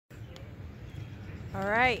All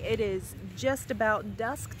right, it is just about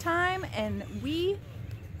dusk time and we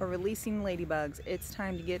are releasing ladybugs. It's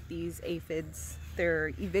time to get these aphids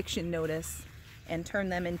their eviction notice and turn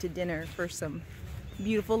them into dinner for some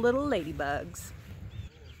beautiful little ladybugs.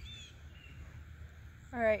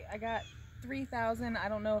 All right, I got 3,000. I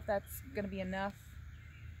don't know if that's gonna be enough.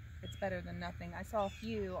 It's better than nothing. I saw a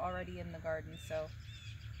few already in the garden, so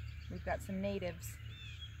we've got some natives.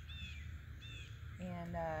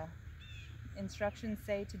 And instructions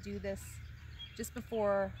say to do this just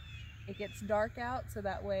before it gets dark out, so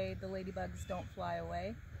that way the ladybugs don't fly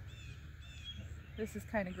away. This is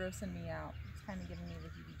kind of grossing me out. It's kind of giving me the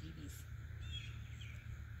heebie-jeebies.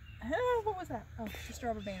 What was that? Oh, it's just a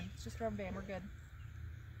rubber band. It's just a rubber band. We're good.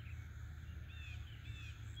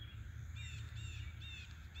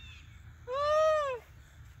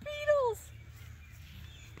 Beetles!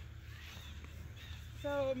 So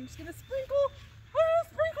I'm just gonna sprinkle them.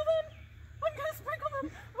 I'm gonna sprinkle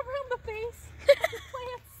them around the face of the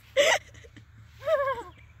plants.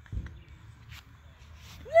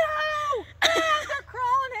 No! They're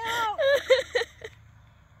crawling out!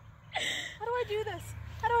 How do I do this?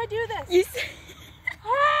 How do I do this? You see?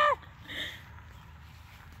 Ah!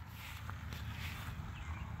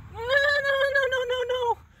 No.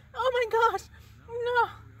 Oh my gosh. No.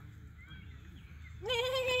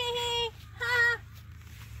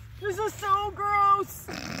 This is so gross.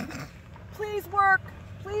 Please work.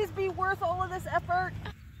 Please be worth all of this effort.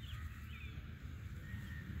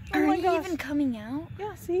 Oh Are they even coming out?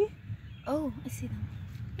 Yeah, see? Oh, I see them.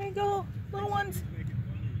 There you go. Little ones.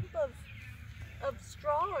 Of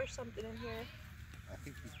straw or something in here. I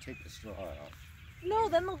think you take the straw out. No,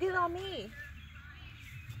 then they'll get on me.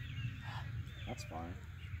 That's fine.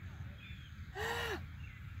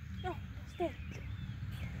 No, stay.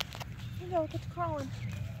 Here you go, get to crawling.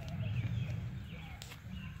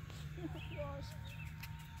 Oh gosh.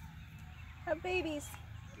 Have babies.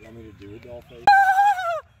 You want me to do a doll face?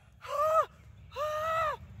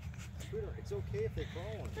 Sweetheart, it's okay if they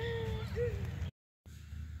crawl on you.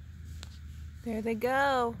 There they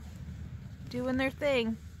go, doing their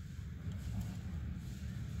thing.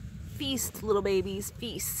 Feast, little babies,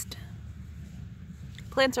 feast.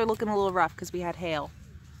 Plants are looking a little rough because we had hail,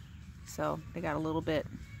 so they got a little bit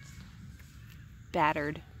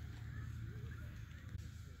battered.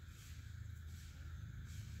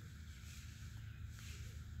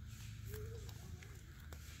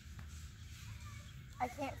 I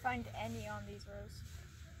can't find any on these rows.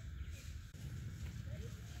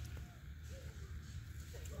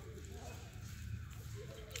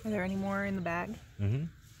 Are there any more in the bag? Mm-hmm.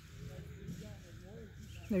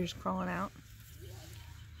 They're just crawling out.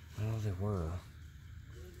 Well, they were.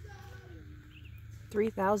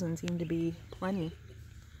 3,000 seem to be plenty.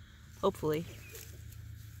 Hopefully.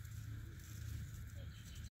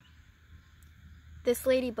 This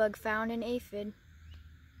ladybug found an aphid.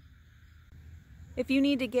 If you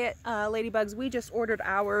need to get ladybugs, we just ordered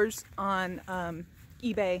ours on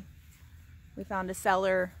eBay. We found a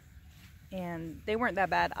seller and they weren't that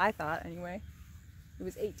bad, I thought anyway. It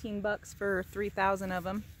was 18 bucks for 3,000 of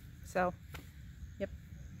them. So, yep,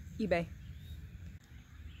 eBay.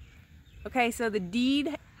 Okay, so the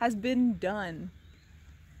deed has been done.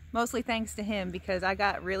 Mostly thanks to him because I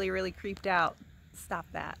got really creeped out. Stop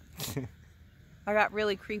that. I got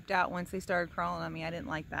really creeped out once they started crawling on me. I didn't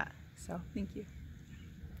like that. So, thank you.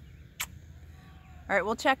 All right,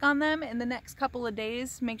 we'll check on them in the next couple of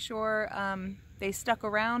days. Make sure they stuck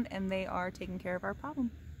around and they are taking care of our problem.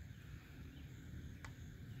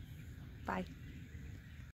 Bye.